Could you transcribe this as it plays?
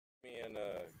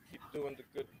and keep doing the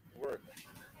good work.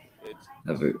 It's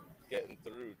getting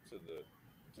through to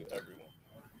everyone.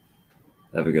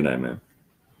 Have a good night, man.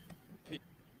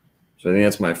 So I think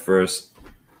that's my first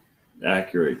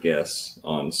accurate guess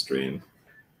on stream,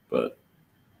 but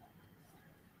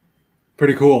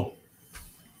pretty cool.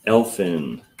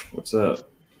 Elvin, what's up?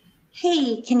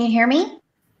 Hey, can you hear me?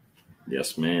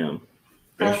 Yes, ma'am.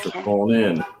 Thanks for calling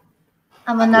in.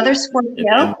 I'm another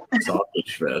Scorpio.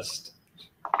 Sausage Fest.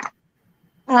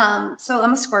 So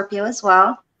I'm a Scorpio as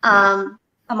well. I'm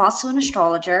also an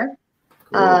astrologer.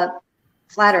 Cool.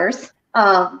 Flat Earth.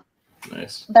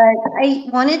 Nice. But I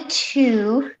wanted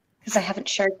to, because I haven't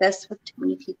shared this with too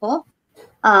many people.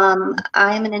 I'm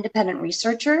an independent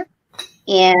researcher,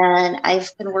 and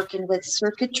I've been working with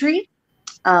circuitry,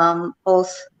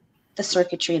 both the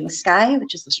circuitry in the sky,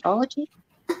 which is astrology,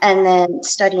 and then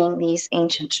studying these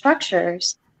ancient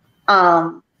structures.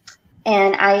 And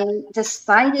I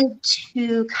decided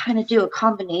to kind of do a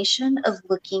combination of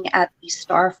looking at these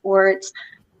star forts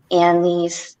and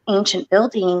these ancient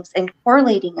buildings and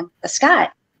correlating them with the sky.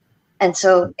 And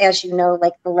so, as you know,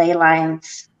 like the ley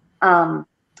lines,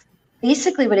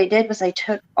 basically what I did was I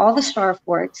took all the star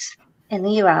forts in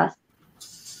the US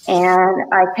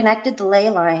and I connected the ley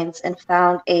lines and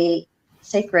found a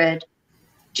sacred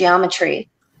geometry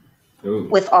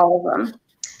with all of them.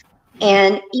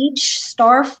 And each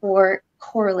star fort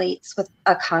correlates with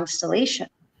a constellation.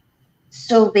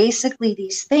 So basically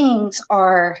these things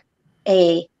are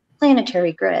a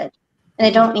planetary grid. And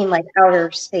I don't mean like outer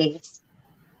space,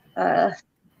 but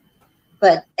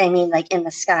I mean like in the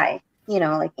sky, you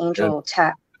know, like angel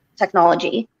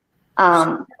technology.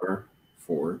 So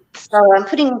I'm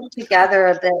putting together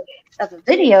a bit of a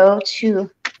video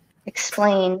to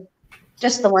explain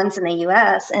just the ones in the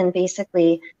US and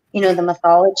basically, you know, the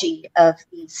mythology of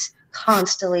these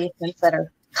constellations that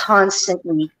are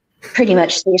constantly pretty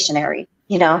much stationary,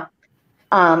 you know.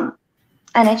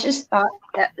 And I just thought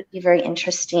that would be very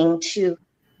interesting to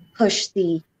push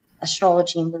the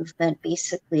astrology movement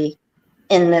basically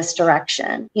in this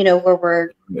direction, you know, where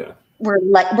we're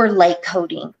light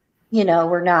coding, you know,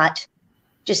 we're not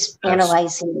just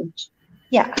analyzing.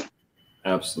 Yeah.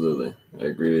 Absolutely. I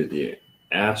agree with you.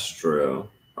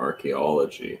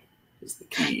 Astroarchaeology is the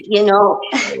key. You know,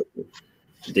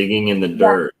 digging in the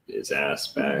dirt is ass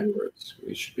backwards.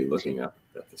 We should be looking up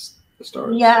at the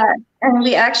stars. Yeah, and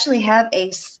we actually have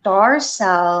a star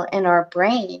cell in our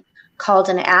brain called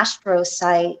an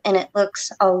astrocyte, and it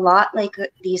looks a lot like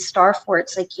these star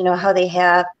forts, like, you know, how they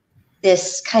have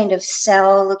this kind of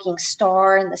cell-looking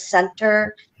star in the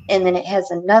center, and then it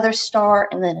has another star,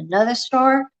 and then another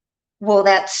star. Well,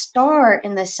 that star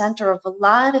in the center of a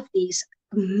lot of these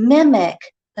mimic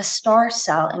the star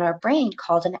cell in our brain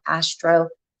called an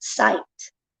astrocyte.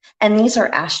 And these are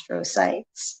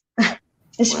astrocytes.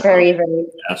 It's very, very,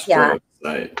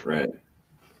 astrocyte, right.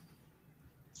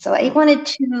 So I wanted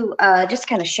to just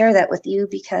kind of share that with you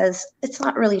because it's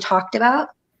not really talked about.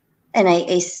 And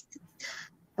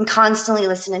I'm constantly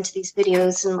listening to these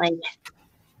videos and like,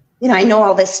 you know, I know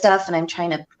all this stuff and I'm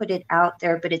trying to put it out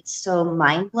there, but it's so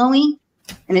mind-blowing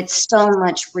and it's so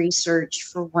much research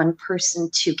for one person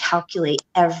to calculate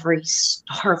every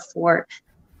star fort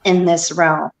in this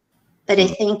realm. But I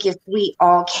think if we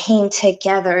all came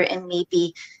together and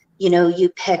maybe, you know, you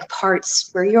pick parts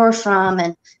where you're from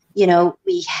and, you know,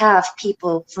 we have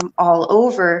people from all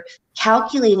over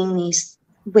calculating these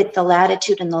with the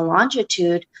latitude and the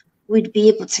longitude, we'd be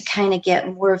able to kind of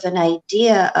get more of an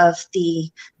idea of the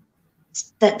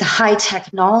high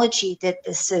technology that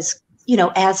this is, you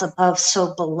know, as above,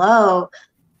 so below,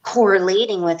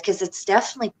 correlating with, because it's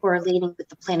definitely correlating with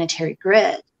the planetary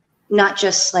grid, not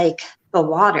just like the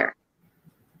water.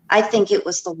 I think it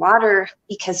was the water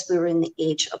because we were in the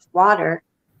age of water.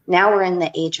 Now we're in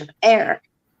the age of air,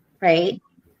 right?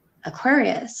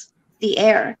 Aquarius, the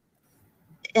air.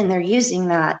 And they're using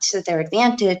that to their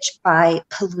advantage by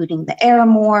polluting the air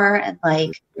more and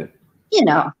like, you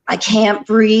know, I can't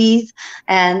breathe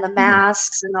and the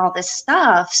masks and all this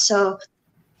stuff. So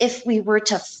if we were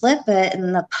to flip it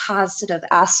in the positive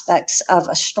aspects of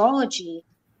astrology,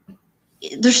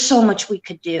 there's so much we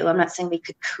could do. I'm not saying we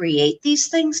could create these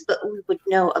things, but we would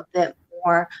know a bit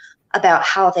more about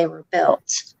how they were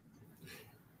built.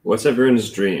 What's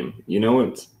everyone's dream? You know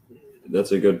what?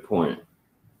 That's a good point.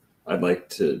 I'd like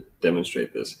to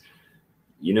demonstrate this.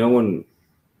 You know, when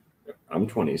I'm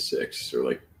 26 or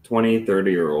like 20,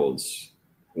 30-year-olds,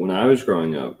 when I was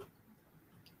growing up,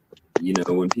 you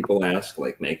know, when people ask,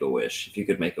 like, make a wish, if you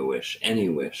could make a wish, any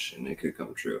wish, and it could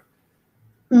come true.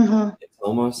 It's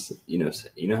almost, you know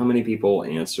how many people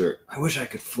answer, I wish I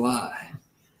could fly.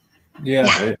 Yeah.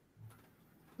 Right?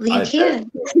 Well, you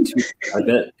can. I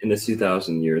bet in the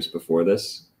 2,000 years before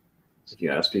this, if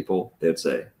you ask people, they'd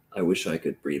say, I wish I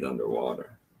could breathe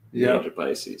underwater. Yeah. Age of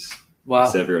Pisces. Wow.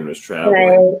 Because everyone was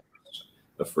traveling, Right.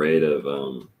 afraid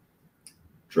of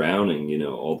drowning. You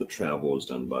know, all the travel was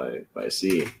done by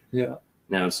sea. Yeah.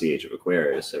 Now it's the age of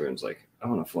Aquarius. Everyone's like, I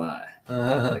want to fly.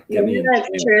 Like, Yeah, get me in.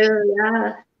 that's true.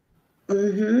 Yeah.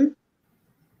 Mm-hmm.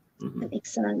 That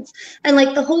makes sense. And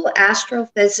like the whole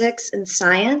astrophysics and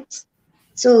science.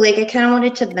 So like I kind of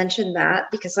wanted to mention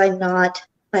that because I'm not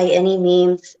by any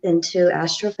means into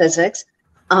astrophysics.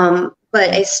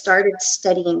 But I started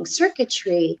studying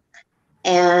circuitry,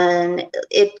 and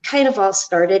it kind of all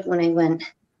started when I went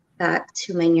back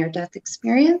to my near-death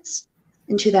experience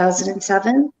in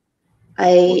 2007.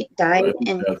 I died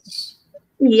in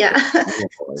yeah.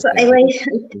 So I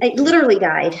literally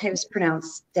died. I was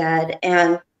pronounced dead,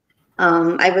 and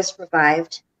I was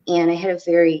revived, and I had a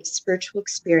very spiritual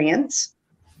experience.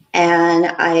 And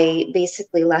I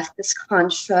basically left this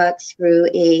construct through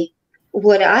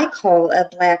what I call a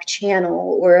black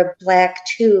channel or a black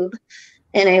tube.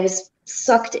 And I was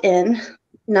sucked in,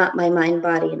 not my mind,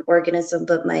 body, and organism,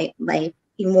 but my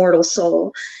immortal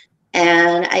soul.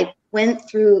 And I went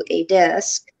through a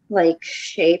disc-like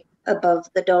shape above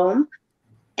the dome.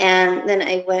 And then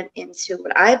I went into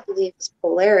what I believe was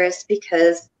Polaris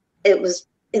because it was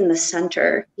in the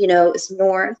center, you know, it was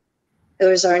north. It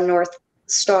was our North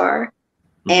Star.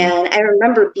 And I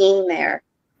remember being there.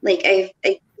 Like I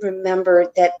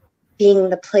remember that being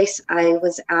the place I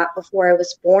was at before I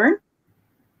was born.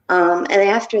 And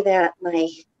after that, my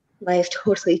life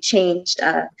totally changed.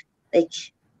 Like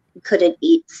couldn't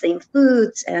eat the same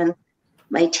foods, and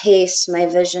my taste, my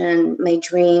vision, my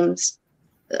dreams,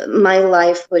 my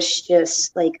life was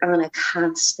just like on a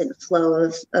constant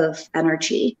flow of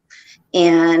energy.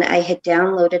 And I had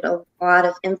downloaded a lot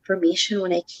of information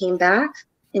when I came back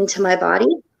into my body.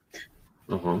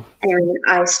 And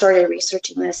I started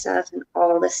researching this stuff, and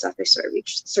all this stuff I started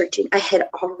researching, I had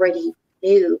already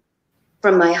knew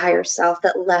from my higher self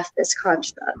that left this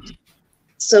construct.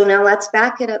 So now let's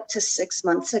back it up to 6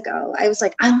 months ago. I was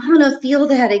like, I want to feel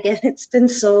that again. It's been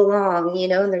so long, you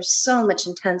know, and there's so much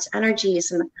intense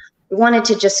energies, and I wanted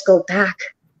to just go back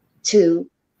to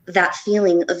that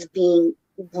feeling of being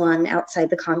one outside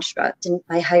the construct and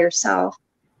my higher self.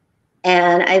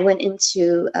 And I went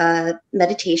into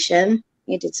meditation.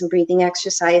 I did some breathing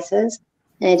exercises,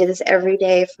 and I did this every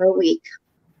day for a week.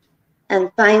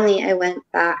 And finally, I went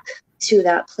back to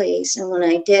that place. And when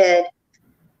I did,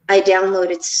 I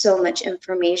downloaded so much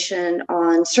information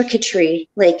on circuitry,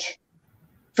 like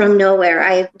from nowhere.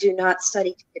 I do not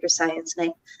study computer science.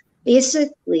 And I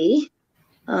basically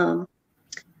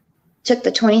took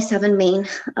the 27 main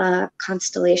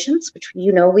constellations, which,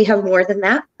 you know, we have more than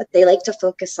that, but they like to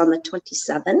focus on the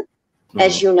 27.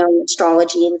 As you know, in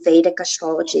astrology and Vedic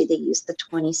astrology, they use the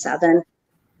 27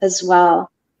 as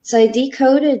well. So I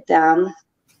decoded them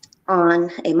on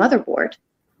a motherboard,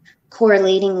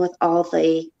 correlating with all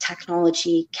the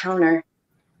technology counter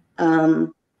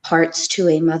parts to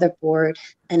a motherboard.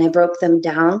 And I broke them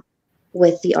down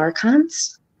with the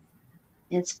archons.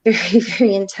 It's very,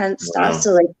 very intense stuff.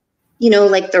 So like, you know,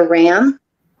 like the RAM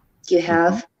you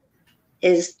have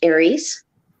is Aries.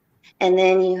 And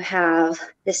then you have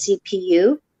the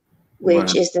CPU,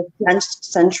 which is the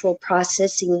central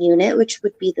processing unit, which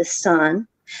would be the sun.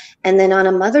 And then on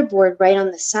a motherboard right on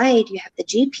the side, you have the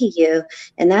GPU,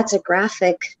 and that's a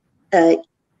graphic unit.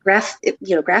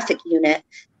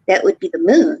 That would be the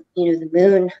moon. You know, the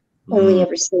moon only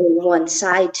ever seeing one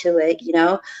side to it, you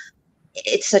know.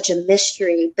 It's such a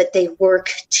mystery, but they work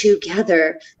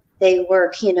together. They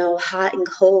work, you know, hot and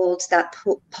cold, that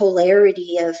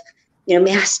polarity of, you know,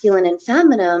 masculine and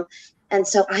feminine. And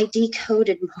so I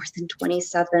decoded more than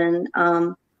 27.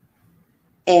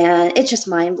 And it's just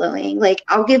mind blowing. Like,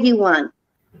 I'll give you one.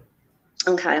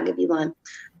 Okay, I'll give you one.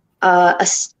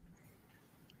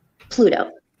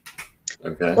 Pluto.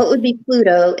 Okay. What would be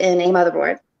Pluto in a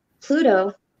motherboard?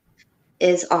 Pluto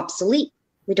is obsolete.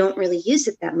 We don't really use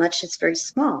it that much. It's very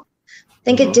small.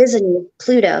 Think of Disney,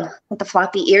 Pluto with the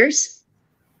floppy ears.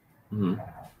 You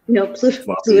know,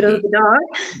 Pluto the dog.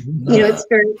 You know, it's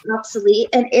very obsolete.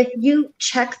 And if you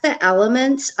check the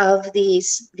elements of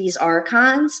these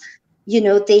archons, you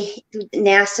know,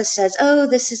 NASA says, oh,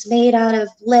 this is made out of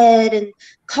lead and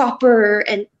copper.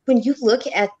 And when you look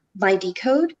at my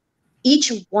decode,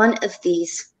 each one of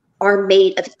these are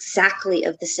made of exactly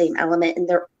of the same element, and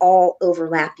they're all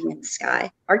overlapping in the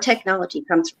sky. Our technology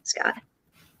comes from the sky.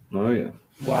 Oh, yeah.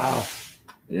 Wow.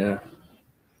 Yeah.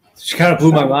 She kind of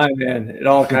blew my mind, man. It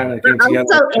all kind of came I'm together.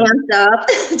 so amped up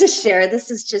to share. This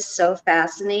is just so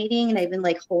fascinating, and I've been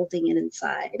like holding it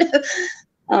inside. Good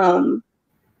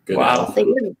Wow. health. But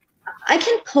yeah, I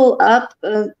can pull up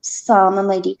some of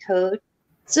my decode.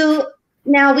 So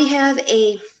now we have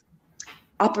a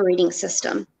operating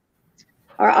system.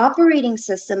 Our operating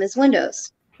system is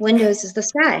Windows. Windows is the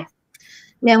sky.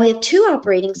 Now we have two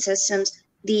operating systems.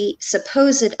 The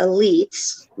supposed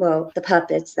elites, well, the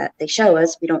puppets that they show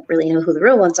us, we don't really know who the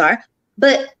real ones are,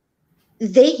 but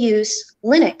they use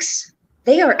Linux.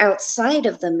 They are outside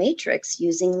of the matrix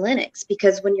using Linux,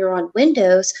 because when you're on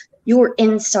Windows, you're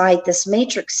inside this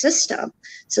matrix system.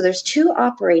 So there's two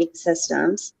operating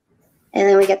systems, and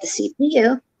then we got the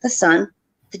CPU, the sun,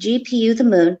 the GPU, the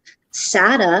moon,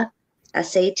 SATA,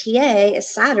 SATA is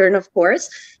Saturn, of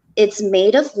course. It's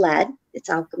made of lead. Its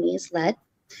alchemy is lead.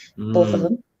 Both of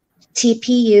them.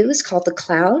 TPU is called the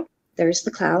cloud. There's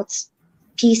the clouds.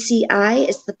 PCI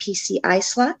is the PCI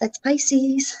slot. That's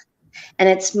Pisces. And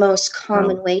its most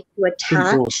common way to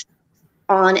attach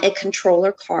on a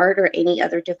controller card or any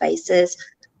other devices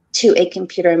to a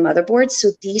computer and motherboard.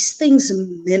 So these things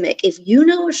mimic. If you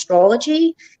know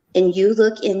astrology and you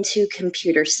look into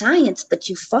computer science, but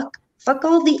you fuck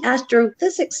all the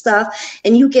astrophysics stuff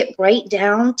and you get right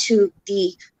down to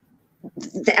the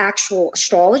actual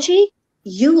astrology,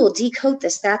 you will decode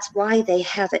this. That's why they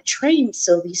have it trained,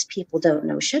 so these people don't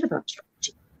know shit about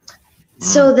astrology.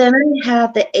 So then I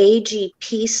have the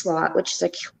AGP slot, which is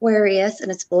Aquarius,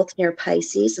 and it's both near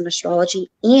Pisces and astrology.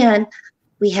 And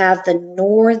we have the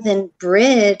northern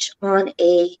bridge on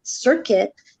a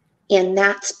circuit, and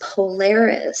that's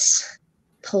Polaris.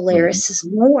 Polaris is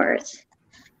north,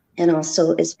 and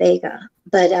also is Vega.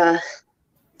 But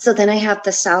so then I have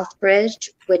the South Bridge,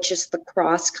 which is the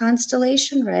Cross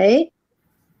constellation, right?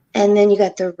 And then you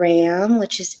got the Ram,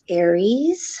 which is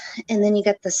Aries. And then you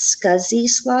got the Scuzzy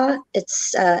slot.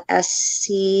 It's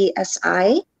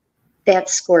SCSI.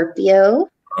 That's Scorpio.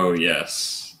 Oh,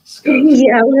 yes. Scuzzy.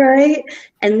 Yeah, right.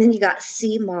 And then you got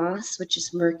CMOS, which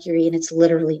is Mercury, and it's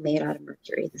literally made out of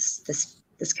Mercury, this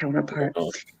counterpart.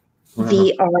 Oh.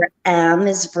 VRM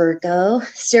is Virgo.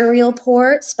 Serial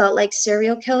port, spelled like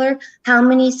serial killer. How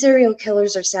many serial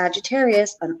killers are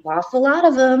Sagittarius? An awful lot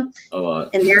of them. A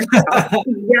lot. And they're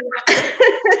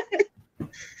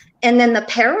And then the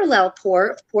parallel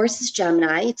port, of course, is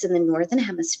Gemini. It's in the northern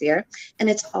hemisphere, and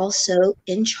it's also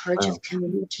in charge of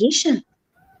communication.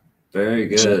 Very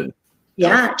good.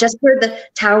 Yeah, just for the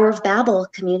Tower of Babel,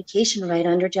 communication right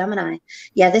under Gemini.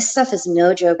 Yeah, this stuff is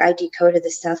no joke. I decoded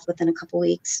this stuff within a couple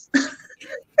weeks.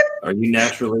 Are you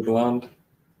naturally blonde?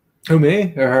 Who,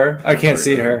 me or her? I can't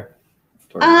see her.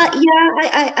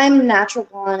 Yeah, I'm natural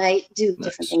blonde. I do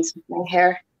different things with my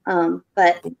hair.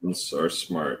 But Blondes are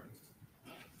smart.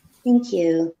 thank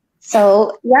you.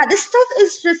 So yeah, this stuff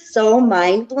is just so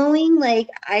mind blowing. Like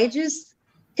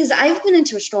because I've been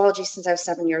into astrology since I was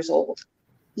 7 years old.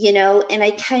 And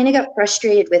I kind of got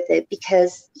frustrated with it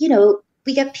because,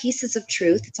 we get pieces of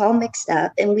truth. It's all mixed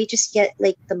up, and we just get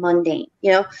like the mundane,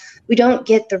 we don't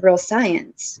get the real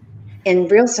science,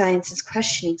 and real science is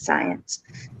questioning science.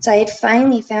 So I had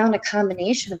finally found a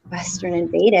combination of Western and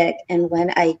Vedic. And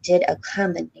when I did a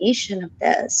combination of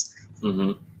this,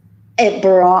 it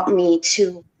brought me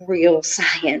to real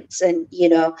science. And,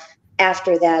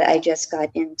 after that, I just got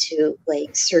into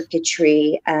like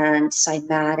circuitry and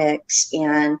cymatics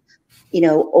and,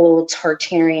 old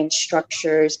Tartarian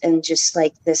structures, and just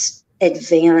like this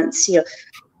advanced,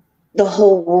 the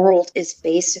whole world is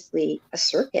basically a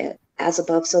circuit, as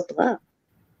above, so below.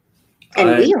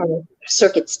 And we are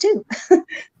circuits too.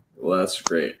 Well, that's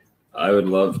great. I would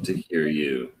love to hear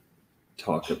you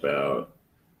talk about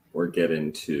or get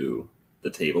into the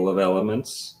table of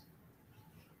elements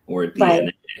or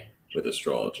DNA with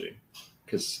astrology,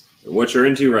 because what you're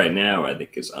into right now, I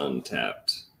think, is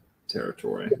untapped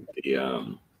territory.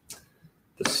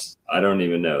 I don't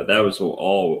even know. That was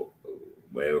all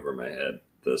way over my head.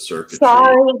 The circuitry.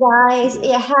 Sorry, guys.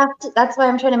 You have to. That's why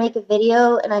I'm trying to make a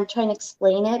video and I'm trying to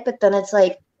explain it. But then it's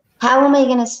like, how am I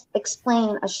going to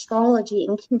explain astrology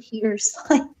and computer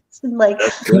science? And like,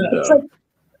 it's like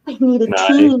I need a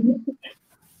team.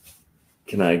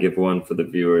 Can I give one for the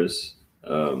viewers?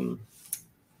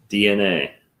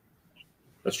 DNA.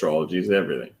 Astrology is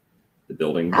everything. The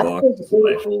building block of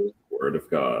life. Word of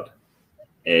God.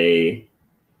 A,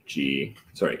 T,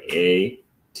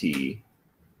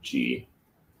 G,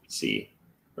 C.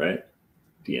 Right?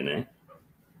 DNA.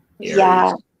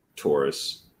 Aries,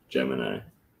 Taurus, Gemini,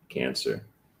 Cancer.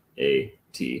 A,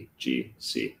 T, G,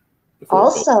 C.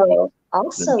 Also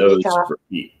we got.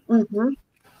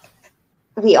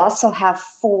 We also have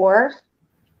 4,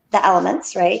 the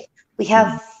elements, right? We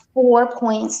have 4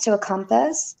 points to a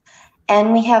compass,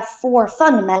 and we have 4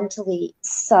 fundamentally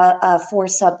 4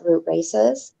 subroot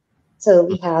races. So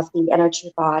we have the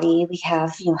energy body, we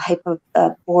have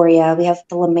Hyperborea, we have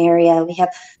the Lemuria, we have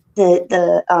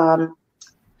the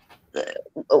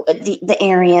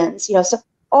Aryans. So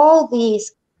all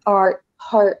these are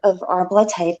part of our blood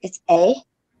type. It's A,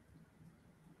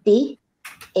 B,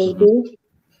 AB,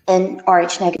 and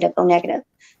Rh negative, O negative.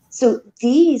 So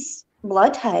these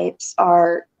blood types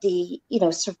are the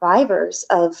survivors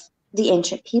of the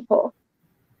ancient people.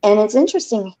 And it's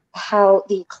interesting how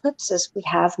the eclipses we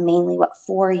have mainly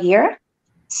 4 a year.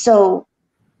 So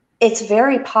it's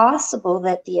very possible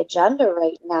that the agenda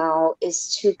right now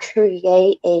is to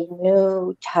create a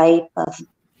new type of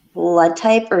blood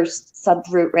type or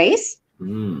subroot race.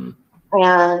 And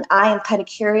I am kind of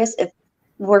curious if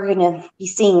we're going to be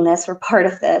seeing this. We're part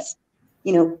of this,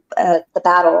 the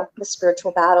battle, the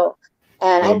spiritual battle.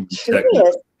 And I'm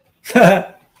curious.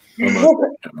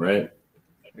 Right?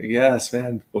 Yes,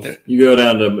 man. Well, you go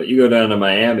down to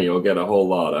Miami, you'll get a whole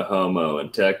lot of homo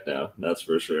and techno. That's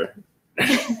for sure.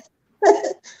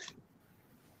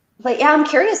 But yeah, I'm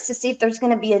curious to see if there's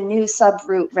going to be a new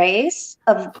subroot race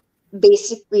of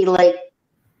basically I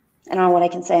don't know what I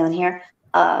can say on here,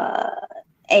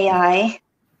 AI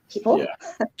people. Yeah.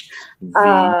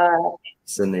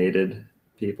 Vaccinated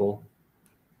people.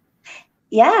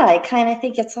 Yeah, I kind of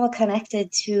think it's all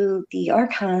connected to the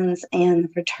archons and the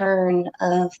return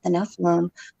of the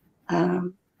Nephilim.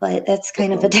 But that's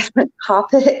kind of a different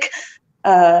topic.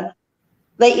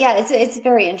 But yeah, it's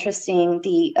very interesting,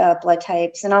 the blood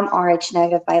types. And I'm Rh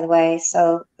negative, by the way.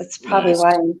 So that's probably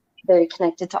why I'm very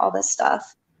connected to all this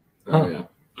stuff. Oh, yeah.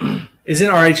 Isn't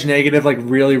Rh negative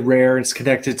really rare? It's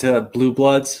connected to blue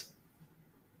bloods?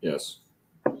 Yes.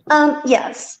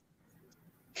 Yes.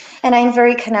 And I'm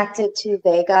very connected to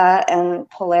Vega and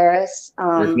Polaris.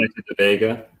 You're connected to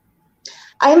Vega?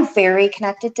 I'm very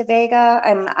connected to Vega.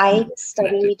 I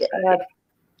studied.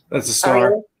 That's a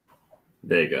star.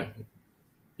 Vega.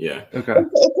 Yeah. Okay.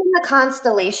 It's in the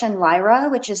constellation Lyra,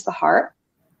 which is the harp.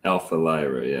 Alpha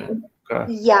Lyra, yeah.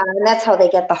 Okay. Yeah, and that's how they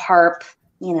get the harp,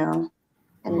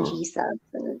 energy subs.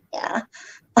 And yeah.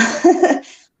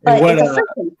 But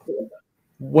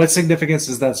what significance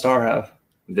does that star have?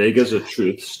 Vega's a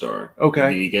truth star.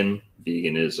 Okay.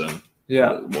 Veganism.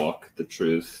 Yeah. Walk the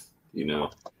truth,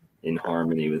 in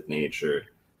harmony with nature.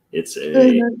 It's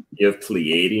you have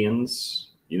Pleiadians,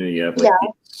 you have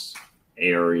these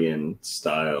Aryan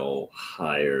style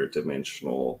higher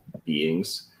dimensional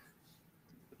beings.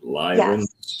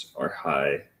 Lyrans are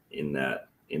high in that.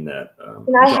 And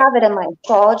I have it in my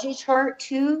astrology chart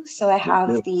too. So I have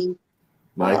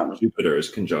my Jupiter is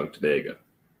conjunct Vega.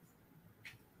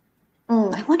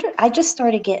 I wonder. I just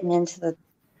started getting into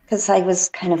because I was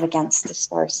kind of against the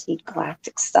starseed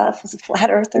galactic stuff as a flat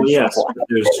earther. Well, yes,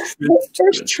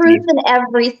 there's truth in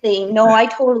everything. No, I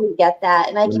totally get that,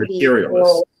 and I can be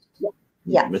materialists.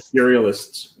 Yeah.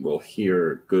 Materialists will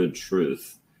hear good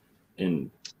truth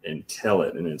and tell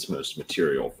it in its most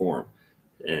material form,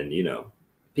 and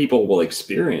people will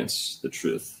experience the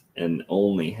truth and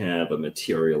only have a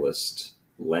materialist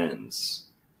lens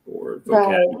or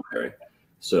vocabulary. Right.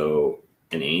 So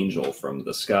an angel from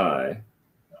the sky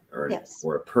or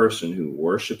a person who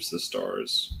worships the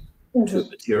stars to a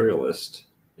materialist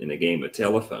in a game of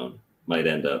telephone might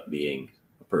end up being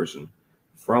a person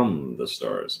from the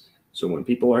stars. So when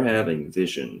people are having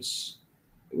visions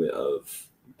of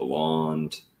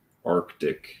blonde,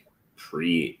 Arctic,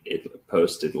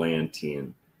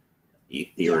 post-Atlantean,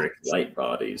 etheric light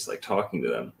bodies, talking to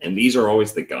them, and these are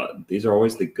always the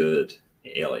good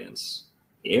aliens.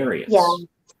 The Aryans,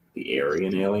 the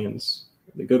Aryan aliens,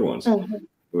 the good ones.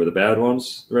 Who are the bad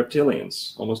ones? The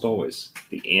reptilians, almost always.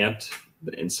 The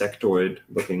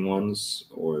insectoid-looking ones,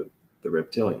 or the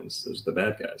reptilians. Those are the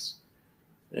bad guys.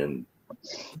 And,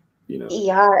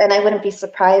 Yeah, and I wouldn't be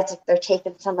surprised if they're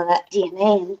taking some of that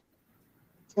DNA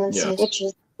and some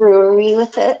witches brewery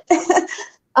with it.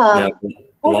 Now,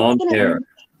 blonde hair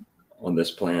on this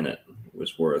planet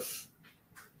was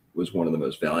one of the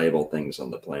most valuable things on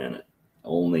the planet.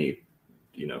 Only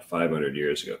 500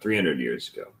 years ago, 300 years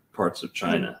ago, parts of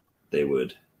China, they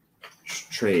would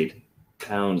trade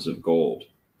pounds of gold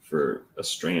for a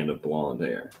strand of blonde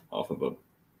hair off of a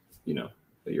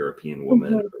European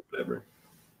woman or whatever.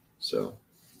 So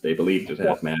they believed it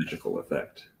had magical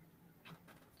effect.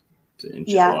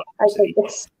 Yeah, I think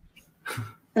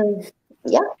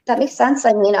that makes sense.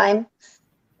 I mean, I'm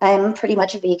pretty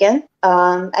much a vegan.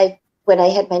 When I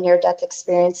had my near-death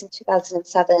experience in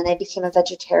 2007, I became a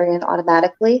vegetarian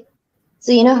automatically.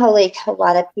 So you know how like a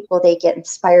lot of people, they get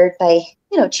inspired by,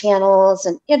 channels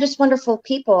and just wonderful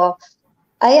people.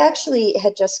 I actually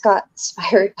had just got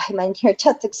inspired by my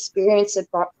near-death experience. It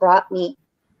brought me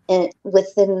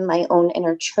within my own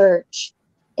inner church,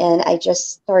 and I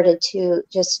just started to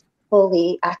just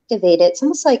fully activate it. It's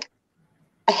almost like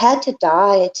I had to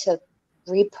die to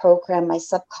reprogram my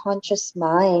subconscious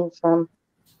mind from,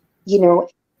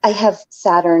 I have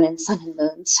Saturn and Sun and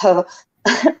Moon, so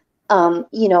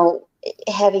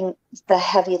having the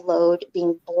heavy load,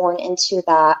 being born into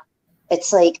that,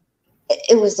 it's like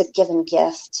it was a given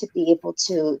gift to be able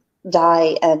to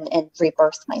die and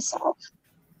rebirth myself.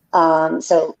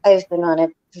 So I've been on a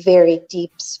very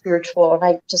deep spiritual,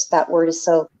 and that word is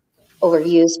so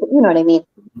overused, but you know what I mean?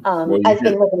 I've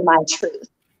been living my truth.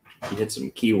 You hit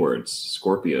some keywords,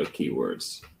 Scorpio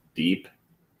keywords: deep,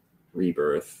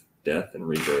 rebirth, death and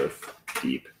rebirth,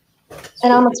 deep. Scorpio.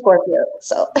 And I'm a Scorpio,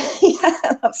 so yeah,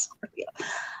 I love Scorpio.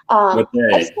 What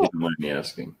day, if you don't mind me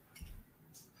asking?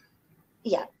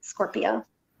 Yeah, Scorpio.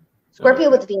 Scorpio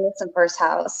with Venus in first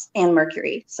house and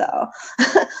Mercury. So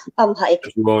I'm like,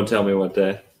 you won't tell me what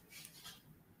day.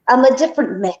 I'm a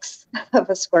different mix of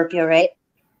a Scorpio, right?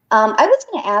 I was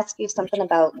going to ask you something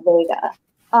about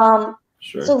Vega.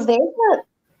 Sure. So Vega,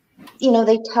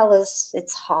 they tell us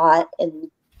it's hot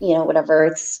and, whatever,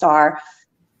 it's a star.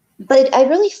 But I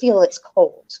really feel it's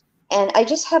cold. And I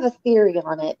just have a theory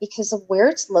on it because of where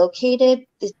it's located.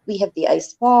 We have the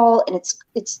ice wall, and it's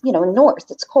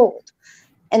north, it's cold.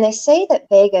 And they say that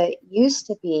Vega used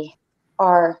to be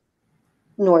our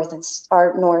northern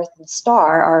star,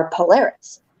 our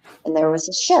Polaris, and there was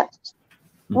a shift.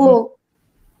 Mm-hmm. Well,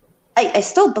 I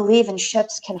still believe in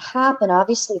shifts can happen.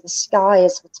 Obviously, the sky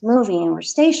is what's moving, and we're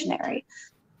stationary.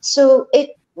 So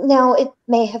it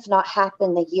may have not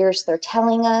happened the years they're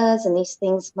telling us, and these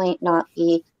things might not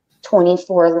be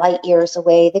 24 light years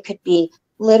away. They could be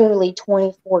literally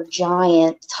 24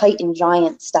 Titan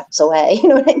giant steps away. You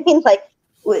know what I mean? Like,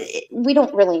 we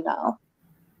don't really know.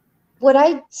 What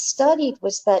I studied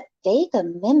was that Vega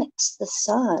mimics the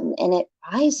sun, and it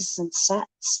rises and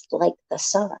sets like the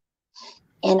sun.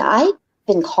 And I've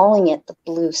been calling it the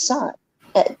blue sun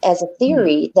as a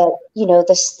theory that,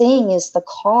 this thing is the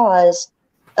cause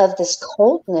of this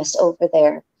coldness over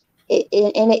there.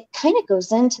 And it kind of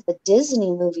goes into the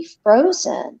Disney movie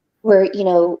Frozen, where,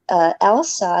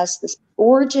 Elsa is this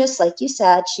gorgeous, like you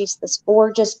said, she's this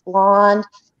gorgeous blonde,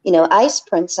 ice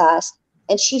princess,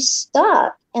 and she's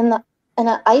stuck in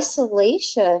an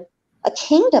isolation, a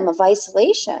kingdom of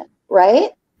isolation, right?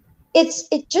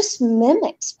 It just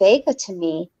mimics Vega to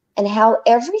me, and how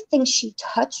everything she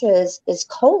touches is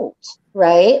cold,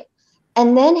 right?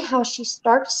 And then how she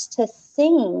starts to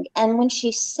sing, and when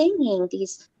she's singing,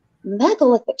 these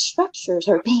megalithic structures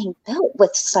are being built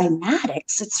with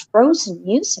cymatics. It's frozen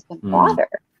music and water.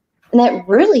 And that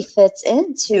really fits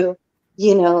into,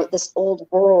 this old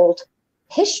world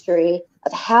history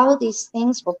of how these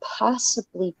things were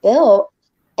possibly built.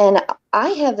 And I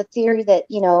have a theory that,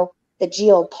 the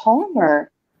geopalmer,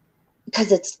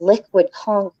 because it's liquid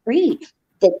concrete,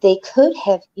 that they could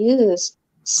have used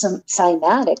some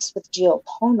cymatics with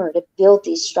geopalmer to build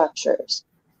these structures.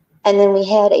 And then we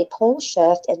had a pole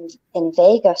shift, and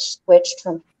Vega switched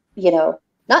from,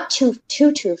 not too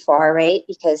far, right?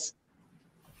 Because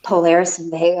Polaris and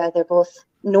Vega, they're both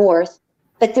north,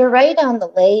 but they're right on the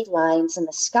ley lines in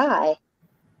the sky.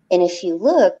 And if you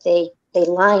look, they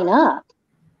line up.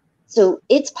 So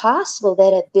it's possible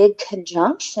that a big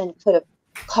conjunction could have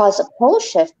caused a pole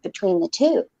shift between the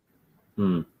two.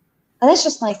 And that's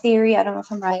just my theory. I don't know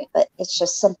if I'm right, but it's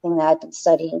just something that I've been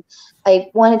studying.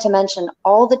 I wanted to mention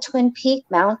all the Twin Peak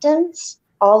mountains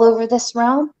all over this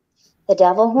realm, the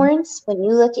devil horns, when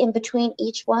you look in between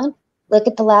each one, look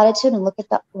at the latitude and look at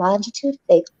the longitude,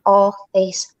 they all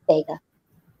face Vega.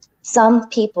 Some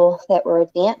people that were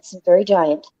advanced and very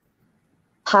giant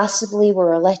possibly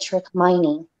were electric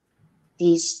mining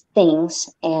these things,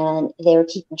 and they were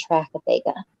keeping track of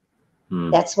Vega.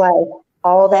 That's why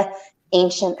all the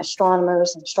ancient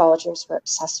astronomers and astrologers were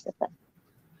obsessed with it.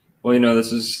 Well,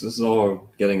 this is all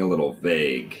getting a little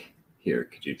vague here.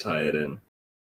 Could you tie it in?